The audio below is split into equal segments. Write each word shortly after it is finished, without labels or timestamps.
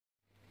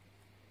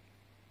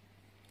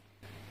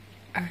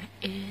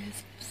It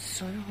is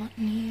so hot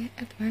in here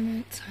at the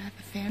moment, so I have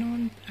a fan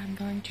on, but I'm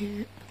going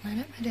to plan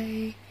out my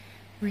day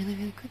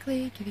really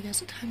quickly, give you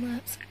guys a time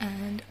lapse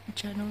and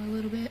journal a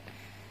little bit,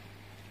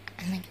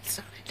 and then get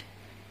started.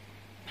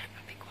 But I'm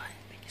gonna be quiet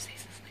because he's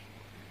asleep.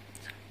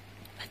 So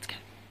let's go.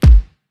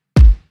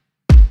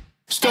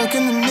 Stuck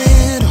in the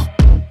middle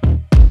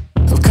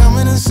of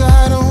coming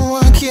inside and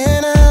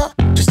walking out.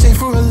 Just stay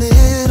for a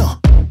little.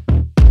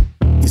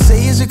 You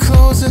say as you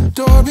close the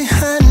door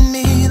behind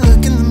me,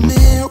 look in the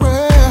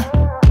mirror,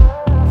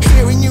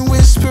 hearing you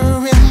whisper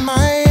in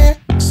my ear.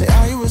 Say,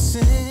 are you a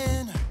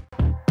sinner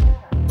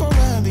or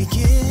a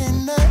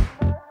beginner?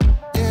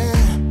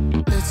 Yeah,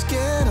 let's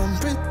get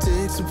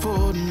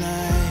unpredictable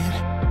tonight.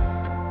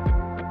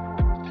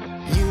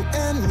 You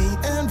and me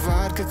and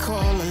vodka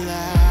cola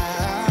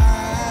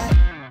light.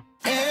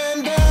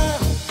 And I'm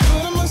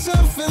putting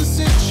myself in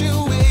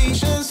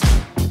situations,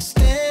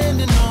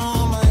 standing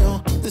on my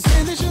own. They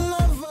say that you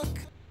love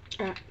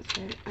a... Alright,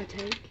 so I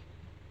take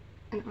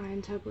an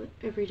iron tablet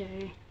every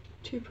day,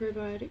 2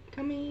 probiotic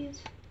gummies,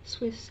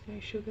 Swiss no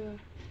sugar,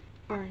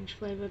 orange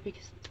flavour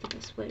because it's the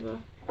best flavour,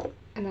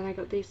 and then I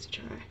got these to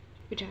try,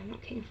 which I'm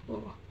not keen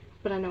for,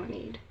 but I know I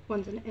need.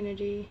 One's an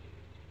energy,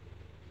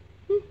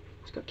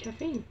 it's got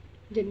caffeine,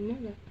 didn't know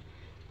that.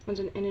 One's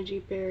an energy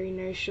berry,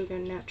 no sugar,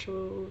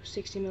 natural,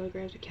 60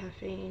 milligrams of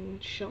caffeine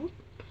shot,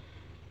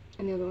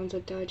 and the other one's a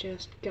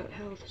digest gut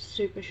health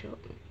super shot,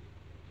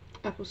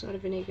 apple cider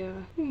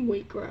vinegar,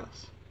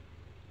 wheatgrass.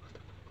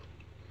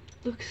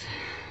 Looks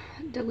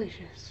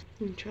delicious.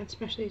 I'm gonna try and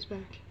smash these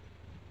back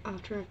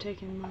after I've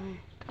taken my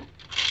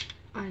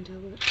iron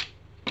tablet.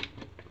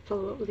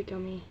 Follow up with a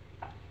gummy,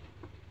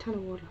 ton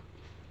of water.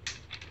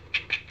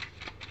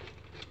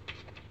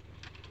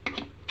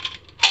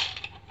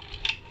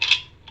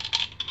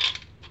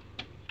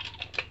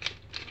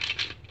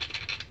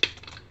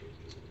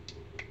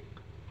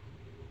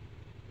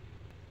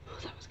 Oh,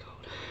 that was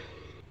cold.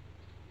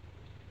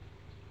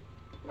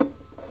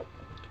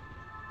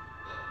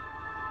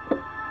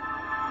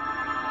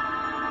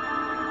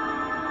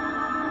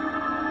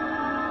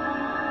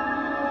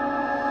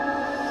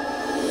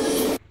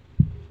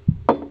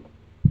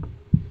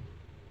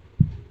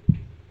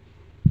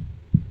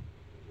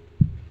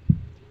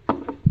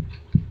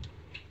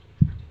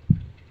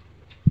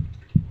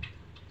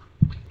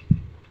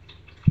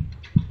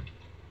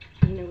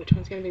 I don't know which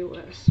one's going to be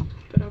worse,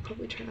 but I'll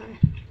probably try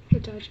the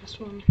digest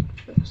one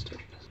first.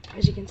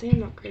 As you can see, I'm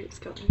not great at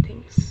sculpting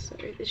things, so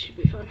this should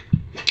be fun.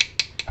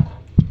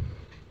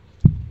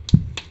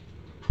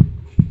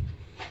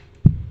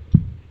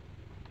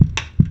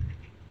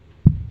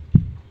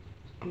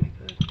 Oh my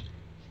god,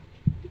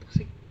 it looks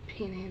like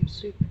pea and ham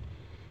soup.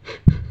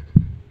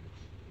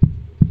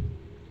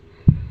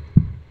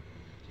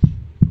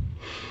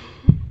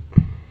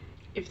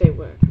 If they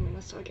work, I'm going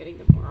to start getting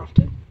them more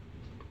often.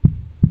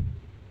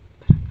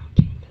 But I'm not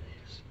keen for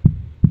this.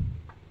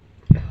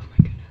 Oh my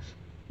goodness.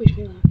 Wish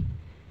me luck.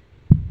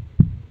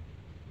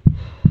 Oh,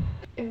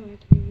 I don't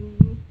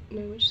even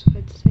know which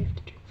side's safe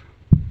to drink from.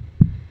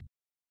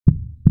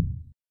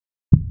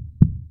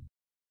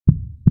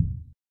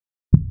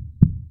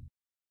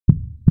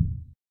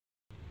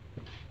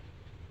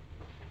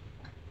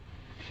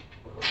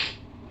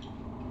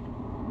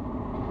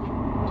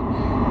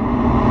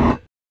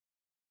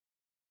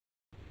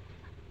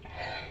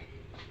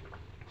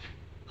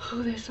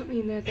 Oh, there's something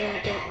in there that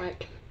I don't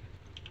like.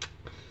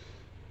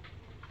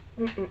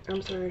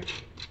 I'm sorry.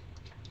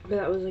 But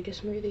that was like a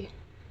smoothie.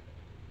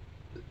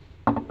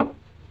 Oh,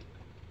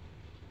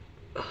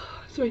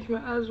 it's making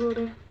my eyes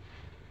water.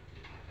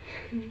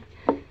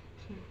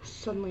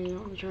 Suddenly I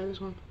want to try this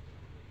one.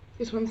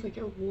 This one's like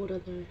a water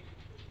though.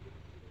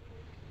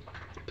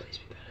 Please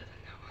be better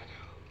than that one.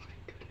 Oh my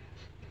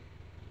goodness.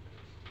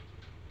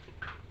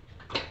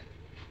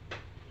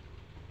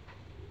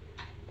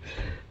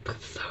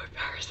 That's so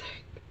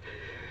embarrassing.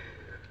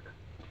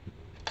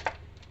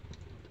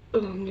 Oh,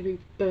 I'm gonna be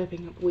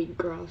burping up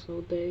wheatgrass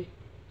all day.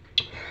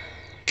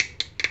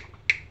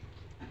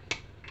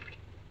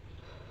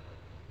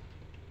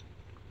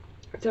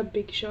 It's a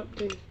big shop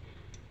too.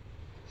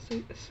 It's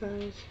like the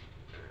size.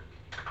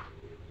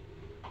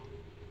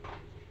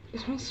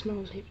 This one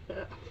smells heaps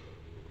better.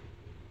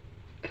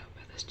 Oh,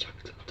 but there's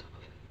chocolate on top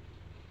of it.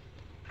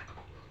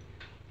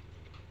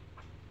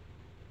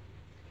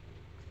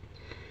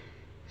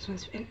 This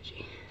one's for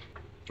energy.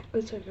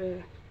 Let's have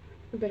a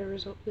better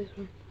result with this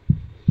one.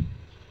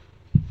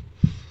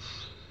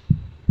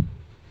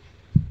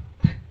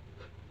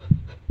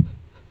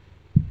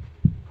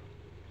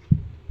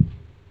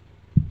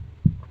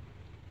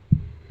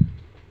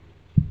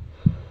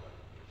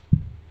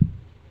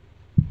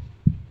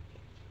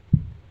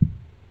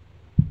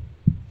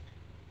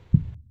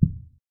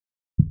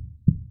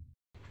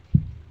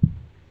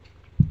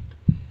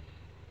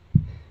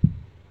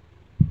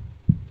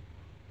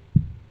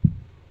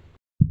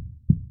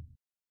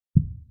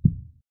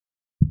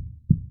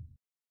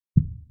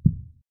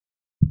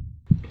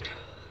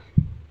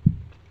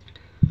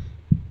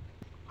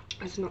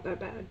 It's not that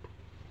bad.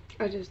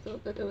 I just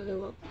thought that there was a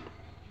lot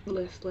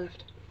less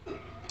left.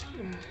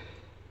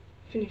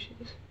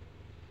 finishes.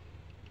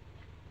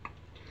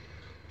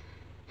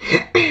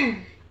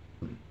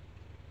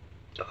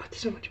 Oh,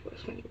 it's so much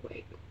worse when you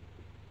wait.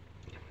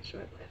 How much do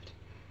I have left?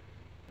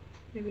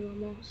 Maybe one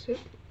more sip.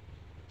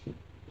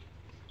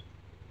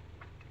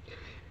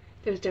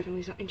 There was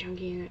definitely something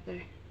chunky in it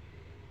though.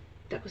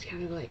 That was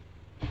kind of like,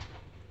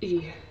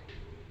 ew.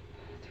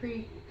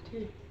 3,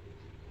 2.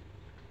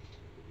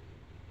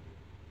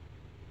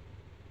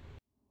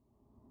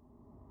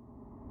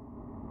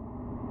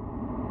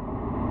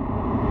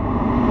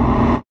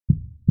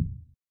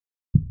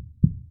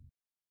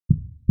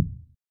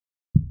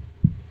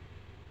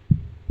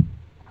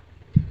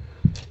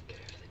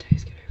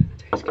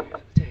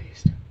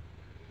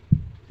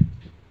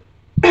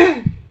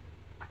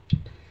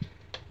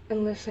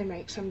 Unless I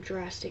make some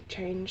drastic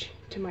change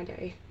to my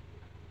day.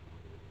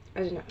 I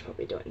don't know if I'll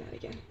be doing that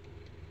again.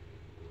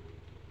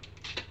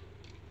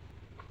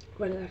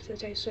 Why did I have to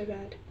taste so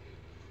bad?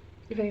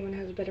 If anyone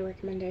has a better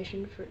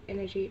recommendation for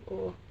energy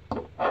or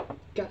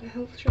gut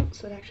health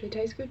shots that actually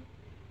taste good,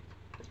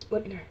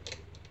 let me know,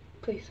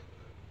 please.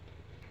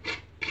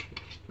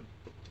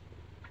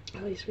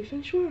 At least we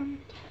finished one.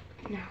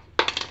 Now,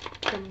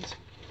 gummies.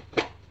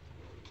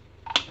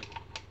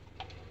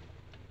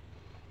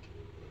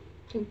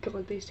 Thank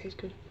God these taste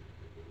good.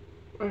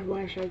 I don't know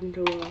why I showed them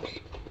to the last.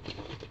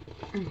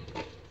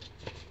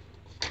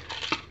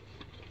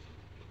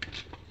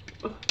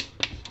 Oh.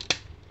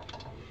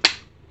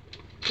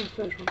 The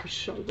first one was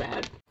so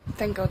bad.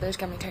 Thank God those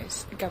gummies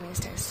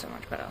taste so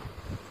much better.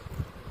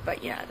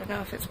 But yeah, I don't know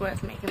if it's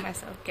worth making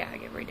myself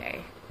gag every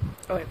day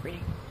or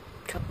every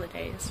couple of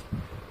days,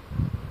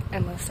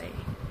 unless they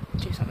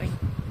do something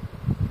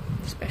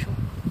special.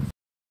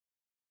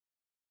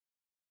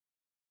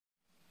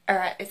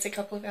 Alright, it's a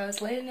couple of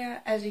hours later now,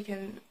 as you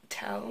can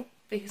tell,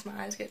 because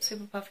my eyes get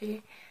super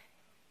puffy.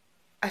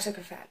 I took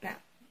a fat nap.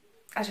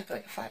 I took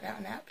like a 5-hour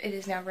nap. It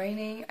is now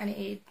raining. I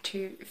need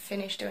to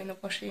finish doing the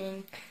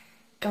washing,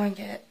 go and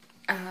get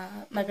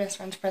my best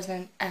friend's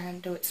present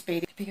and do it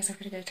speedy because I've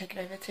got to go take it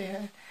over to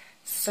her.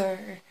 So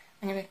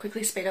I'm going to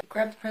quickly speed up,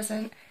 grab the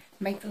present,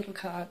 make the little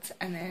cards,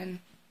 and then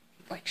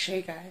like show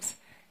you guys,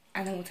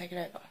 and then we'll take it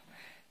over.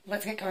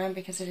 Let's get going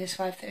because it is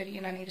 5:30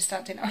 and I need to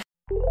start dinner.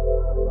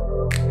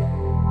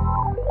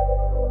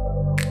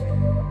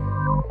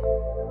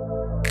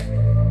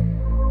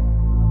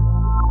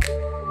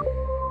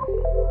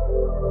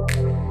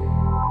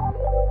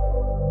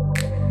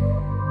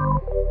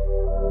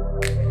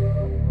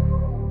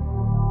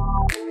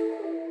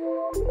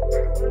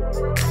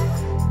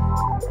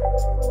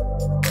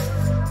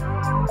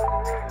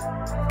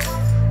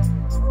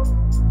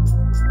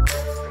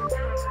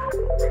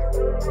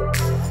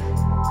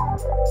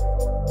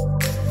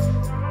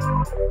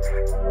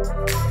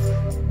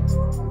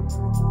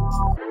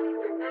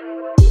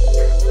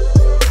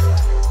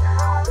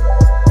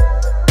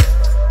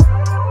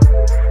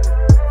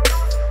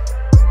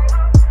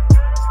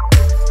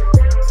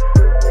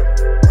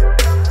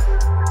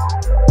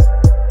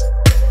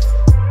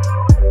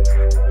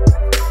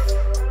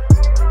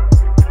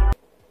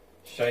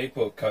 You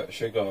put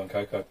sugar on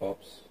Cocoa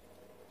Pops.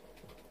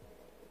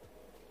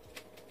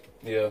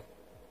 Yeah.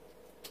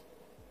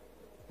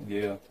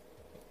 Yeah.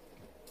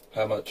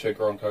 How much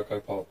sugar on Cocoa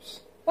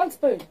Pops? 1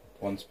 spoon.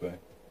 1 spoon.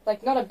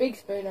 Like, not a big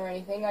spoon or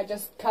anything. I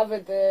just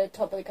covered the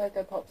top of the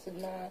Cocoa Pops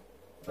in I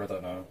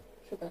don't know.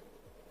 sugar.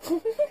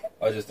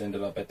 I just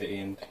ended up at the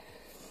end,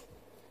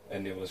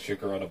 and there was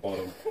sugar on the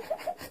bottom.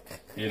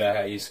 You know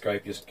how you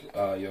scrape your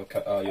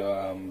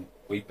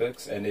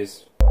Weet-Bix, and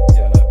there's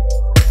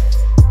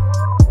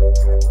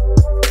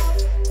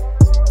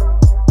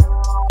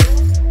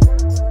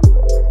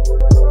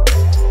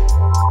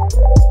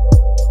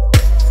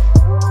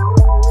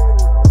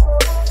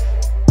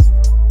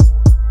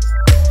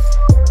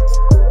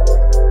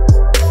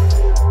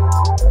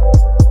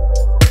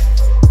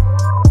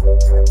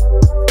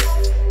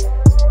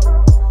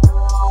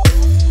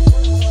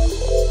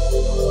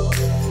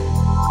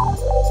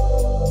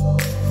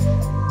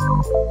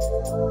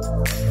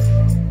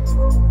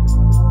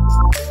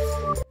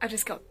I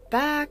just got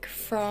back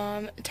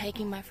from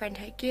taking my friend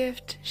her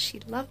gift. She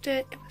loved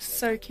it. It was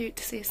so cute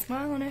to see a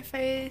smile on her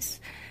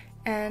face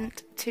and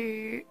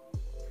to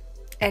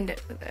end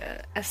it with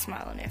a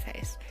smile on her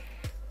face.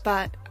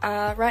 But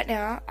right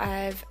now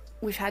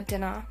we've had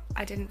dinner.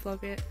 I didn't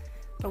vlog it,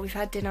 but we've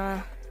had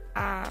dinner.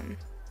 I've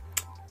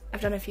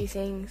done a few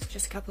things,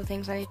 just a couple of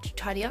things I need to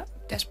tidy up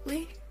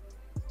desperately.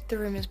 The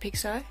room is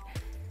pigsty.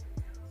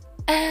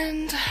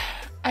 And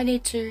I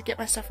need to get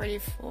my stuff ready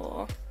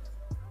for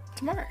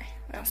tomorrow.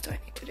 What else do I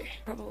need to do?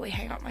 Probably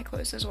hang up my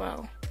clothes as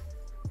well.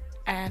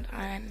 And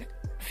I'm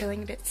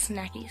feeling a bit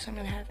snacky, so I'm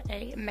going to have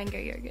a mango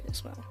yogurt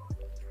as well.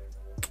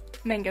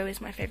 Mango is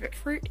my favourite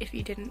fruit, if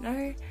you didn't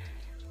know.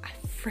 I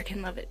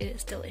freaking love it. It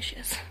is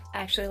delicious. I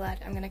actually lied.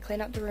 I'm going to clean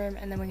up the room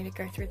and then we're going to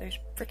go through those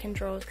freaking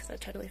drawers because I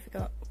totally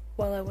forgot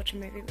while I watch a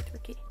movie with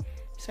Ricky.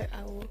 So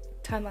I will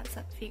time-lapse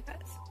that for you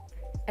guys.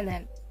 And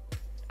then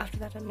after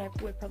that, I don't know,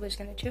 we're probably just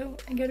going to chill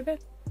and go to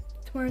bed.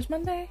 Tomorrow's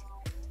Monday.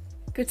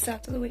 Good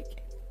start to the week.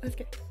 Let's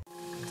go.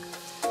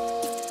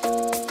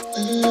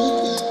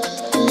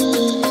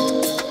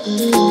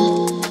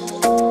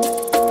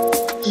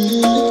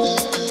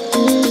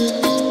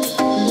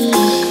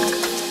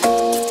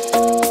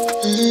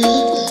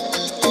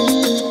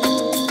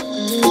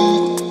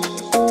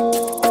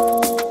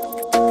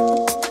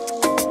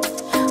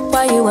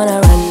 Why you wanna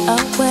run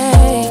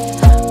away?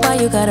 Why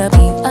you gotta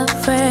be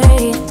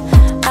afraid?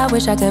 I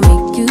wish I could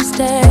make you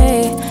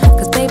stay,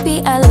 cause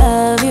baby I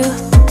love you.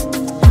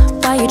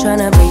 Why you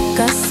tryna break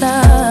us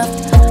up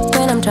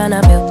when I'm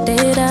tryna build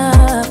it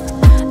up?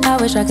 I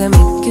wish I could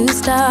make you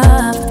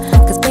stop,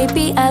 cause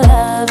baby I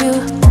love you.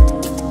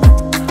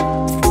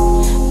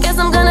 Guess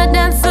I'm gonna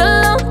dance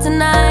alone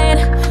tonight.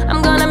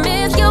 I'm gonna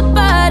miss your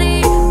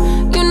body.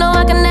 You know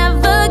I can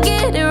never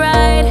get it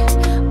right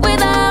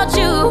without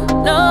you,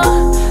 no.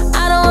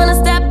 I don't wanna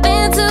step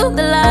into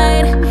the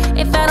light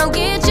if I don't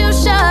get you,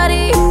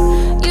 shawty.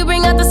 You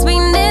bring out the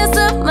sweetness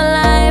of my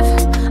life,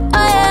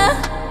 oh yeah.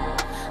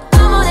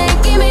 Come on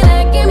and give me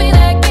that, give me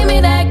that, give me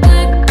that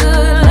good,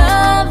 good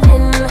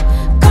loving.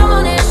 Come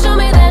on and show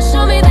me that,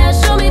 show me that,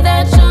 show me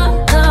that you're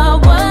the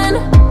one.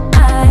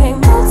 I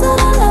move to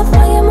the left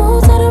while you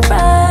move to the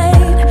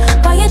right.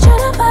 While you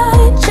tryna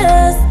fight,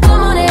 just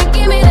come on and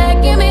give me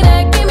that, give me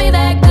that, give me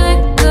that good,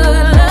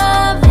 good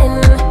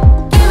loving.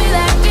 Give me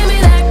that, give me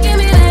that, give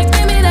me that,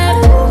 give me that.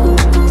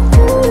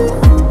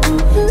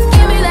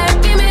 Give me that,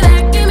 give me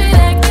that, give me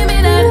that, give me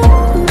that.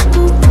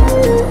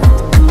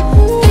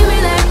 Give me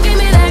that, give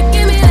me that,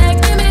 give me that,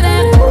 give me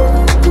that.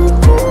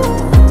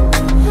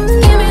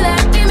 Give me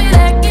that, give me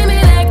that, give me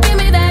that, give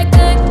me that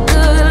good,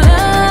 good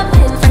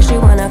loving. First you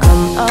wanna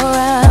come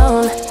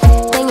around,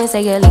 then you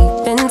say you're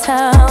leaving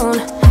town.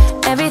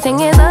 Everything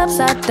is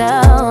upside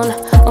down.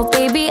 Oh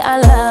baby, I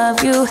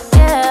love you,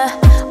 yeah.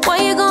 Why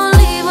you gon'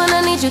 leave when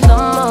I need you the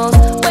most?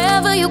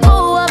 Wherever you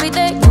go, I'll be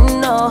there, you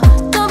know.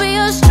 Don't be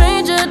a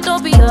stranger,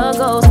 don't be a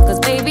ghost, cause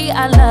baby,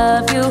 I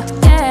love you,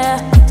 yeah.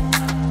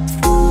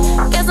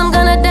 Guess I'm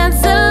gonna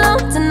dance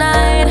alone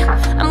tonight.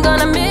 I'm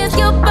gonna miss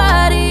your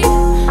body.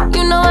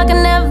 You know I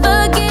can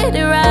never get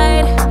it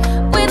right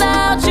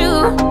without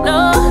you,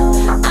 no.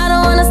 I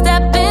don't wanna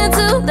step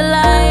into the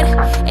light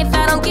if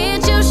I don't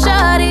get you,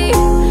 shawty.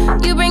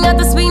 You bring out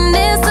the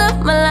sweetness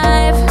of my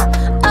life,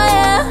 oh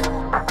yeah.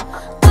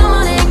 Come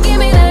on and give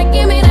me that,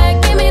 give me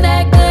that, give me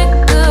that good,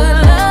 good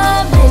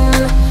loving.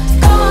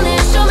 Come on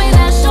and show me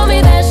that, show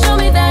me that, show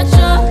me that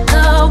you're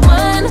the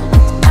one.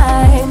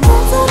 I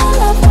move to the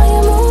left while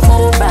you move to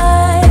the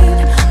right.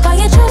 While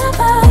you tryna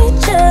fight,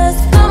 just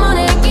come on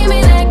and give me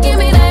that, give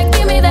me that,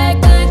 give me that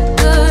good,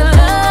 good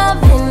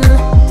loving.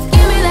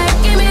 Give me that,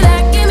 give me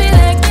that, give me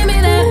that, give me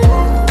that.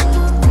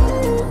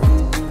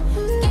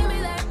 Give me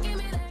that, give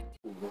me that.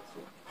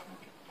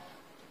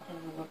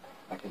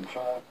 I can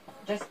try.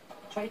 Just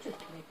try to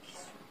make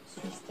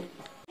Swiss it.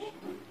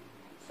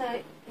 So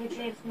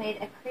Eugene's made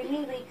a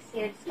creamy leek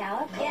seared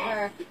scallop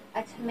over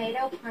a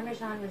tomato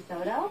parmesan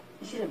risotto,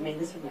 You should have made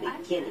this from the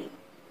beginning.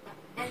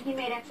 and he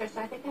made extra.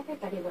 So I think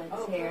everybody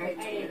wins here.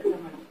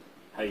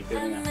 How you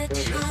doing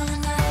now?